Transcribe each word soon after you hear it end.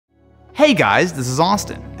Hey guys, this is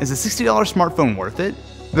Austin. Is a $60 smartphone worth it?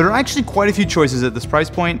 There are actually quite a few choices at this price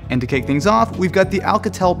point, and to kick things off, we've got the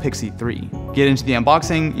Alcatel Pixi 3. Get into the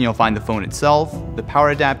unboxing and you'll find the phone itself, the power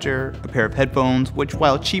adapter, a pair of headphones, which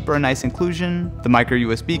while cheap are a nice inclusion, the micro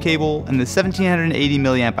USB cable, and the 1780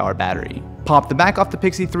 mAh battery. Pop the back off the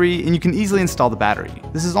Pixi 3 and you can easily install the battery.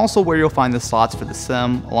 This is also where you'll find the slots for the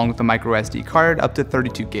SIM, along with the micro SD card up to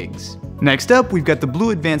 32 gigs. Next up, we've got the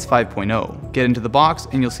Blu Advance 5.0. Get into the box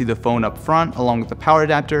and you'll see the phone up front along with the power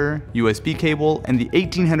adapter, USB cable, and the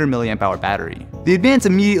 1800 mAh battery. The Advance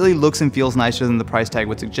immediately looks and feels nicer than the price tag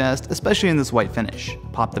would suggest, especially in this white finish.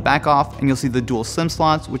 Pop the back off and you'll see the dual SIM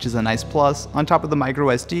slots, which is a nice plus, on top of the micro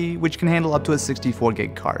SD, which can handle up to a 64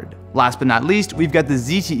 gig card. Last but not least, we've got the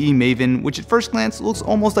ZTE Maven, which at first glance looks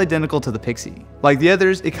almost identical to the Pixi. Like the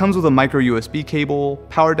others, it comes with a micro USB cable,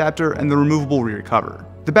 power adapter, and the removable rear cover.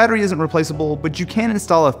 The battery isn't replaceable, but you can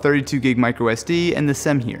install a 32 gig micro SD and the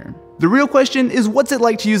SIM here. The real question is, what's it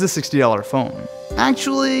like to use a $60 phone?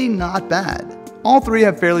 Actually, not bad. All three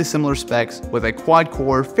have fairly similar specs, with a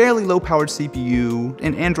quad-core, fairly low-powered CPU,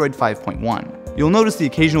 and Android 5.1. You'll notice the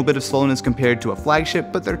occasional bit of slowness compared to a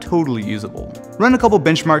flagship, but they're totally usable. Run a couple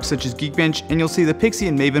benchmarks such as Geekbench, and you'll see the Pixi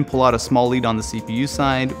and Maven pull out a small lead on the CPU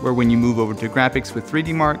side, where when you move over to graphics with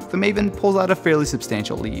 3D Mark, the Maven pulls out a fairly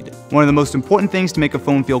substantial lead. One of the most important things to make a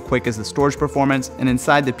phone feel quick is the storage performance, and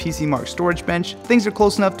inside the PC Mark storage bench, things are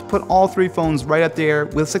close enough to put all three phones right up there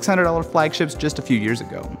with $600 flagships just a few years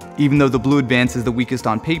ago. Even though the Blu Advance is the weakest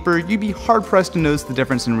on paper, you'd be hard-pressed to notice the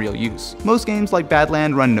difference in real use. Most games like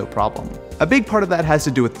Badland run no problem. A big part of that has to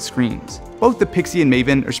do with the screens. Both the Pixi and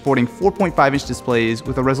Maven are sporting 4.5-inch displays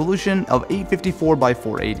with a resolution of 854 by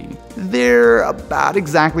 480. They're about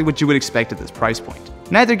exactly what you would expect at this price point.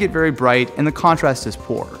 Neither get very bright, and the contrast is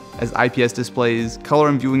poor, as IPS displays, color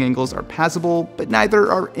and viewing angles are passable, but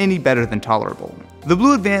neither are any better than tolerable. The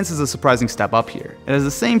Blu Advance is a surprising step up here. It has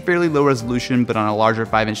the same fairly low resolution but on a larger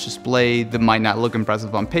 5-inch display that might not look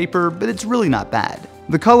impressive on paper, but it's really not bad.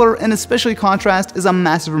 The color, and especially contrast, is a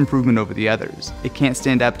massive improvement over the others. It can't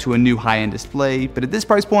stand up to a new high-end display, but at this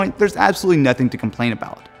price point, there's absolutely nothing to complain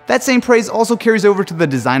about. That same praise also carries over to the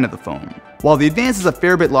design of the phone. While the Advance is a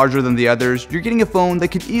fair bit larger than the others, you're getting a phone that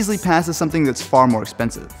could easily pass as something that's far more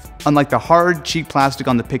expensive. Unlike the hard, cheap plastic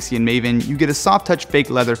on the Pixi and Maven, you get a soft-touch fake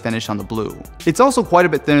leather finish on the Blu. It's also quite a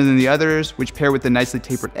bit thinner than the others, which paired with the nicely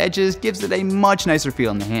tapered edges gives it a much nicer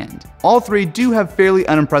feel in the hand. All three do have fairly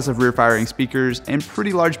unimpressive rear-firing speakers and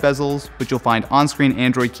pretty large bezels, but you'll find on-screen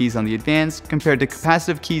Android keys on the Advance compared to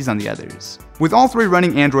capacitive keys on the others. With all three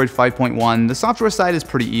running Android 5.1, the software side is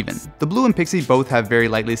pretty even. The Blu and Pixi both have very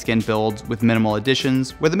lightly skinned builds with minimal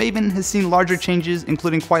additions, where the Maven has seen larger changes,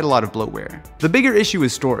 including quite a lot of bloatware. The bigger issue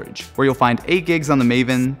is storage, where you'll find 8 gigs on the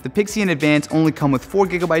Maven. The Pixi and Advance only come with 4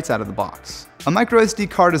 gigabytes out of the box. A micro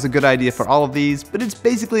SD card is a good idea for all of these, but it's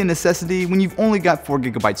basically a necessity when you've only got 4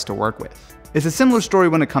 gigabytes to work with. It's a similar story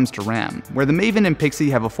when it comes to RAM, where the Maven and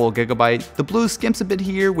Pixi have a full gigabyte, the Blu skimps a bit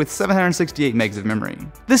here with 768 megs of memory.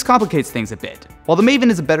 This complicates things a bit. While the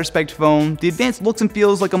Maven is a better spec'd phone, the Advance looks and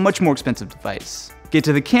feels like a much more expensive device. Get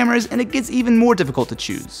to the cameras and it gets even more difficult to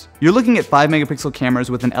choose. You're looking at 5 megapixel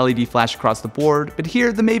cameras with an LED flash across the board, but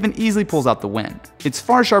here the Maven easily pulls out the win. It's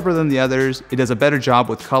far sharper than the others, it does a better job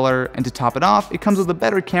with color, and to top it off, it comes with a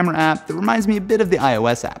better camera app that reminds me a bit of the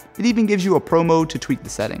iOS app. It even gives you a pro mode to tweak the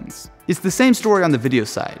settings. It's the same story on the video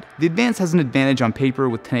side. The Advance has an advantage on paper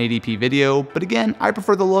with 1080p video, but again, I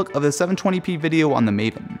prefer the look of the 720p video on the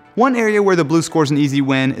Maven. One area where the Blu scores an easy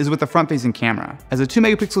win is with the front-facing camera. As a 2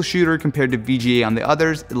 megapixel shooter compared to VGA on the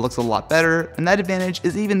others, it looks a lot better, and that advantage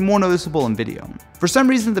is even more noticeable in video. For some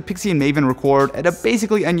reason, the Pixi and Maven record at a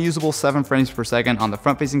basically unusable 7 frames per second on the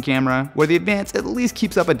front-facing camera, where the Advance at least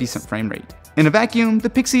keeps up a decent frame rate. In a vacuum, the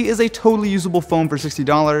Pixi is a totally usable phone for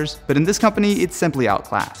 $60, but in this company, it's simply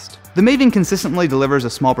outclassed. The Maven consistently delivers a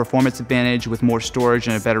small performance advantage with more storage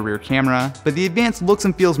and a better rear camera, but the Advance looks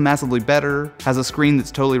and feels massively better, has a screen that's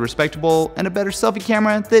totally respectable, and a better selfie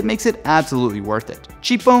camera that makes it absolutely worth it.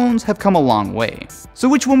 Cheap phones have come a long way. So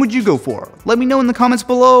which one would you go for? Let me know in the comments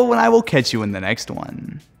below and I will catch you in the next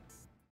one.